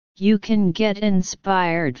You can get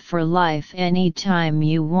inspired for life anytime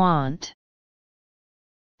you want.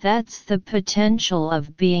 That's the potential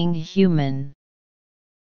of being human.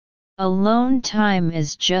 Alone time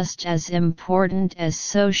is just as important as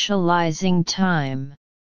socializing time.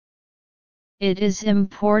 It is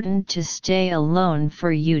important to stay alone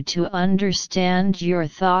for you to understand your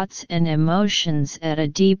thoughts and emotions at a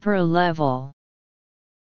deeper level.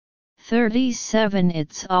 37.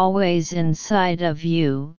 It's always inside of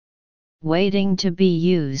you, waiting to be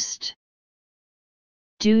used.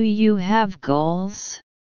 Do you have goals?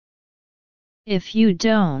 If you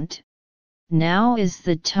don't, now is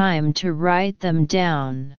the time to write them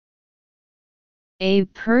down. A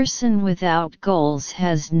person without goals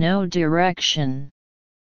has no direction,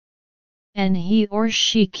 and he or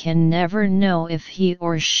she can never know if he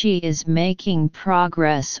or she is making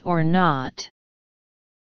progress or not.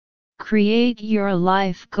 Create your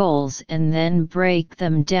life goals and then break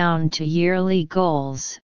them down to yearly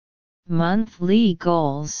goals, monthly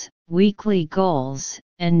goals, weekly goals,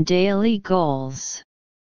 and daily goals.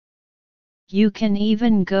 You can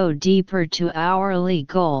even go deeper to hourly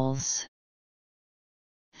goals.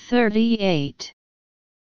 38.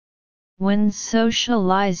 When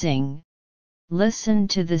socializing, listen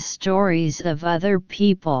to the stories of other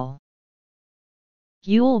people.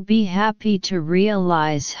 You'll be happy to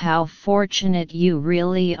realize how fortunate you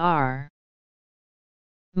really are.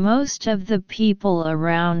 Most of the people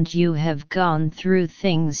around you have gone through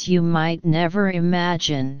things you might never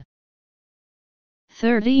imagine.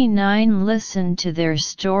 39. Listen to their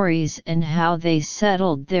stories and how they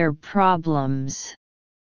settled their problems.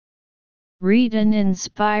 Read an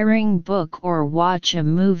inspiring book or watch a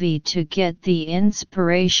movie to get the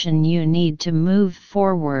inspiration you need to move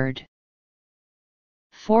forward.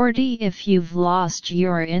 40. If you've lost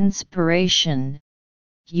your inspiration,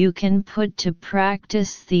 you can put to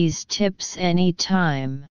practice these tips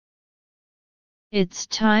anytime. It's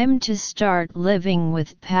time to start living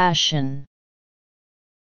with passion.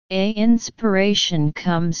 Inspiration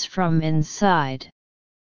comes from inside.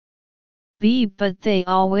 B. But they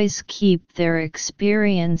always keep their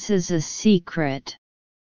experiences a secret.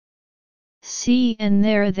 C. And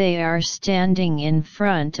there they are standing in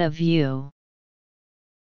front of you.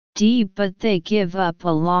 D. But they give up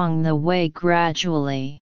along the way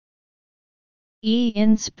gradually. E.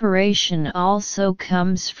 Inspiration also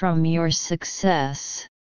comes from your success.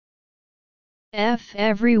 F.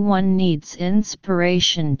 Everyone needs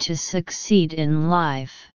inspiration to succeed in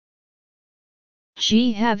life.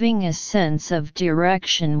 G. Having a sense of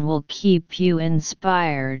direction will keep you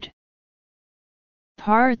inspired.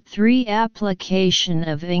 Part 3. Application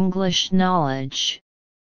of English knowledge.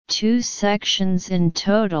 2 sections in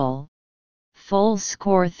total. Full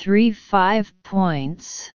score 5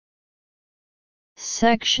 points.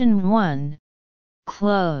 Section 1.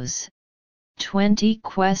 Close. 20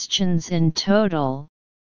 questions in total.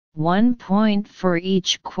 1 point for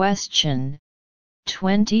each question.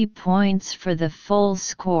 20 points for the full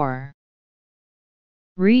score.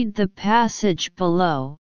 Read the passage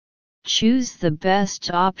below. Choose the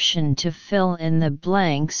best option to fill in the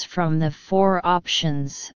blanks from the 4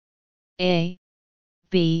 options A,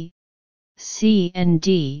 B, C and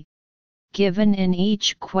D, given in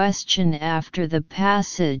each question after the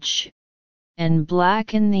passage, and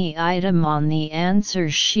blacken the item on the answer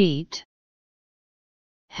sheet.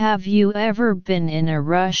 Have you ever been in a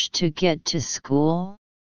rush to get to school?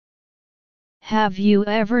 Have you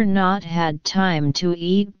ever not had time to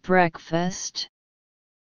eat breakfast?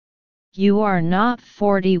 You are not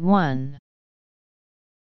 41.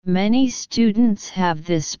 Many students have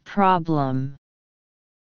this problem.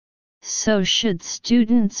 So should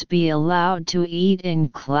students be allowed to eat in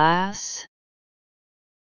class?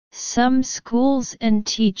 Some schools and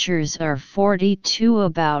teachers are 42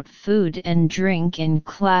 about food and drink in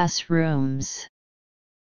classrooms.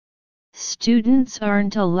 Students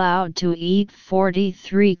aren't allowed to eat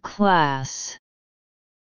 43 class.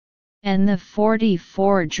 And the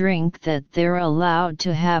 44 drink that they're allowed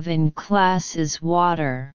to have in class is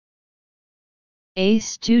water. A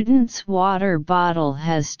student's water bottle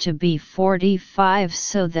has to be 45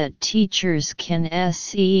 so that teachers can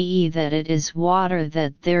see that it is water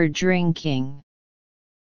that they're drinking.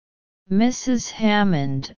 Mrs.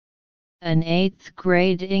 Hammond, an 8th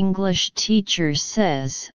grade English teacher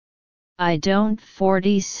says, "I don't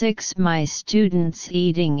 46 my students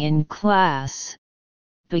eating in class,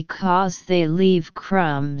 because they leave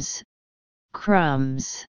crumbs.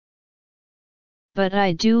 But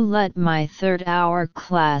I do let my 3rd-hour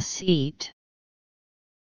class eat.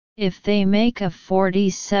 If they make a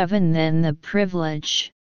 47 then the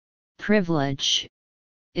privilege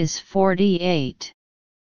is 48.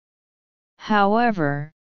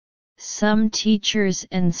 However, some teachers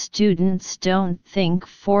and students don't think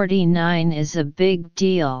 49 is a big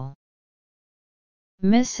deal.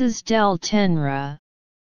 Mrs. Del Tenra,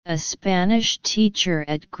 a Spanish teacher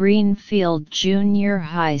at Greenfield Junior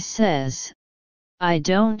High, says, "I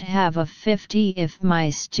don't have a 50 if my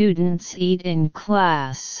students eat in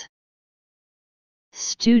class.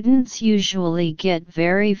 Students usually get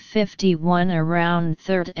very 51 around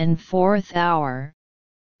third and fourth hour,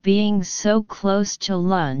 being so close to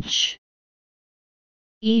lunch.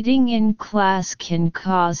 Eating in class can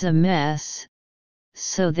cause a mess,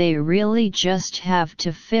 so they really just have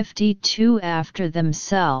to 52 after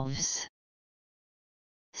themselves.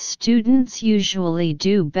 Students usually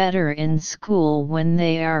do better in school when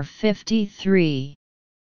they are 53.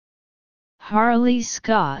 Harley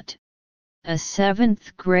Scott, a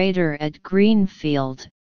 7th grader at Greenfield,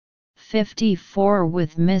 54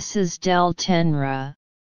 with Mrs. Del Tenra,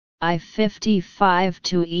 I 55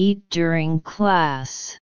 to eat during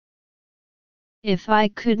class. If I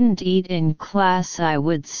couldn't eat in class I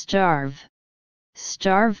would starve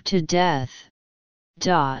to death.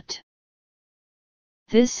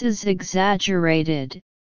 This is exaggerated,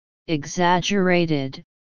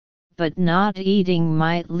 but not eating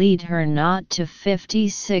might lead her not to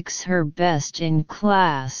 56 her best in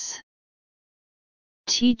class.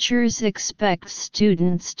 Teachers expect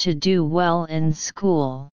students to do well in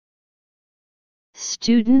school.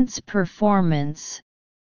 Students' performance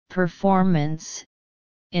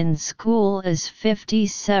in school is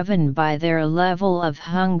 57 by their level of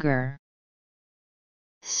hunger.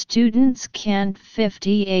 Students can't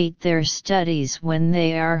 58 their studies when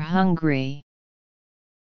they are hungry.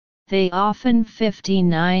 They often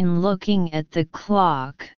 59 looking at the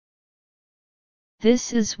clock.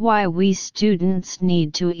 This is why we students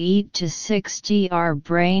need to eat to 60 our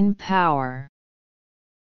brain power.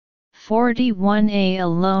 41a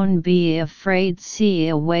alone be afraid c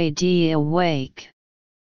away d awake.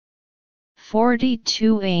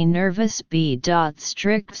 42a nervous b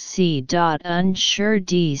strict c unsure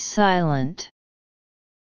d silent.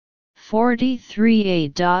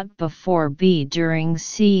 43a before b during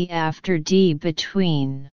c after d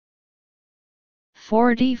between.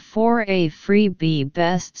 44a free b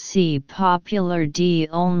best c popular d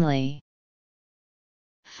only.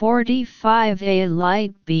 45a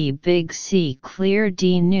light b big c clear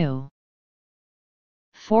d new.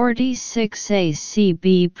 46a c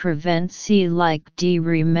b prevent c like d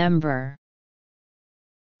remember.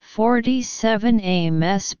 47a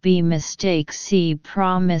mess b mistake c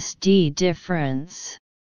promise d difference.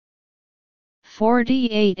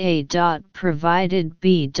 48a provided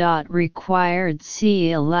b required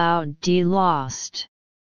c allowed d lost.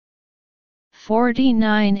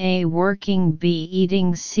 49a working b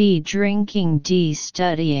eating c drinking d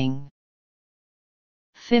studying.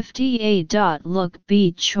 50a look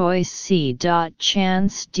b choice c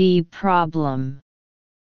chance d problem.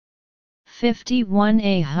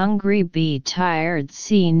 51a hungry b tired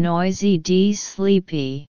c noisy d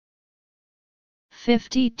sleepy.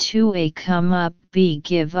 52a come up b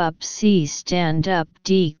give up c stand up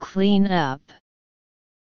d clean up.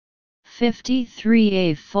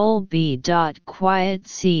 53a full b quiet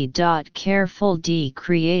c careful d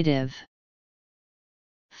creative.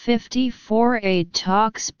 54a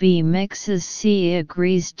talks b mixes c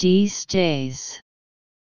agrees d stays.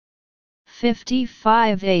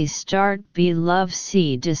 55a start b love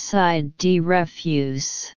c decide d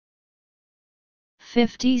refuse.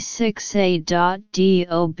 56a dob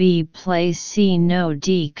play c no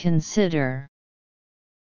d consider.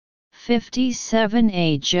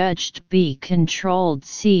 57a judged b controlled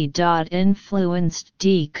c influenced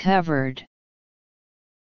d covered.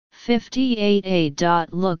 58a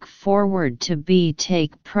look forward to b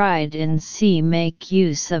take pride in c make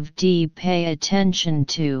use of d pay attention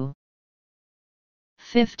to.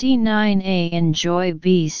 59a enjoy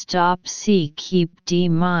b stop c keep d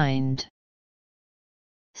mind.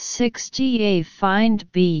 60a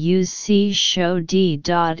find b use c show d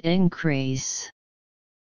increase.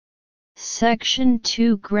 Section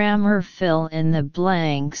 2 Grammar fill in the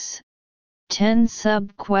blanks, 10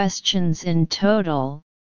 sub-questions in total,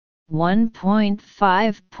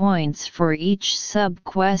 1.5 points for each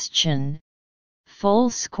sub-question,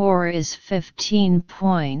 full score is 15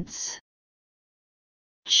 points.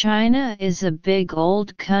 China is a big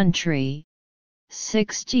old country.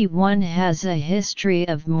 61 has a history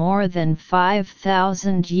of more than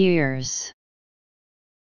 5,000 years.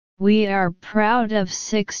 We are proud of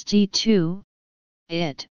 62,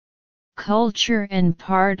 it culture and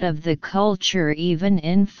part of the culture even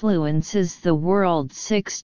influences the world. 6